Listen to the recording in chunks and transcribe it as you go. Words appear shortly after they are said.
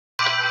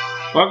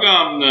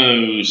Welcome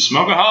to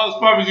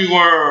Smokeaholics Barbecue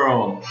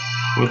World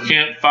with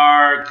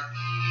Campfire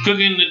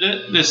cooking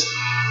this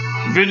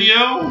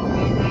video.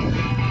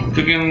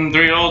 Cooking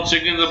 3 old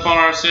chickens up on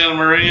our Santa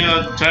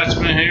Maria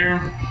attachment here.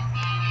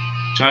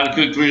 Trying to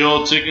cook 3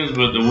 old chickens,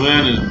 but the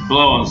wind is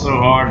blowing so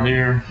hard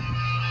here,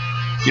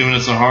 giving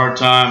us a hard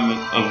time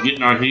of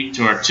getting our heat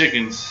to our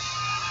chickens.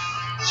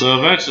 So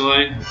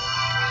eventually,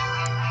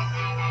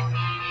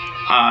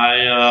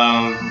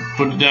 I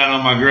put it down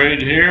on my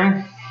grate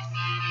here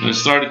and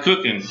started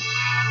cooking.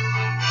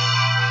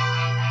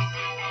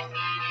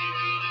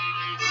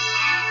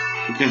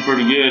 Cooking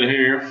pretty good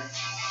here.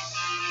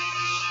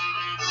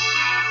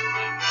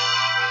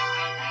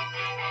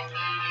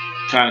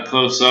 Kind of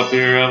close up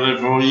here of it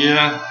for you.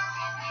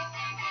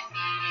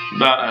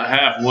 About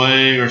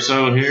halfway or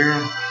so here.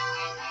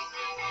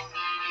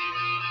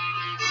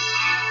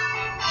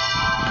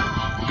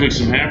 Cooked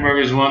some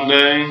hamburgers one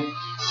day.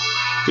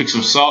 Cooked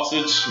some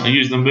sausage. I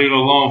used them big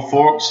old long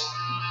forks.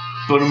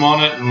 Put them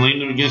on it and leaned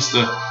them against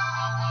the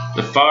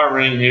fire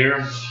ring here.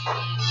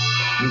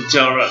 You can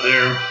tell right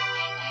there.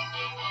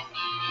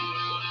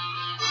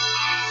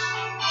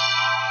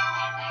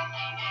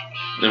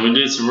 Then we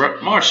did some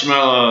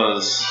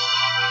marshmallows.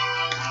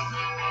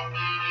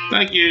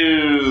 Thank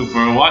you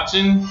for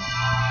watching.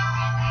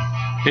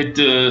 Hit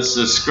the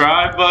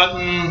subscribe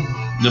button,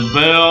 the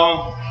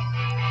bell,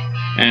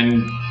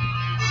 and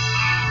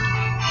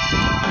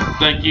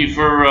thank you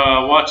for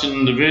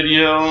watching the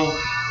video.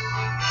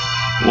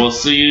 We'll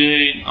see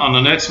you on the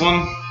next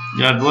one.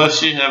 God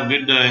bless you. Have a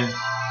good day.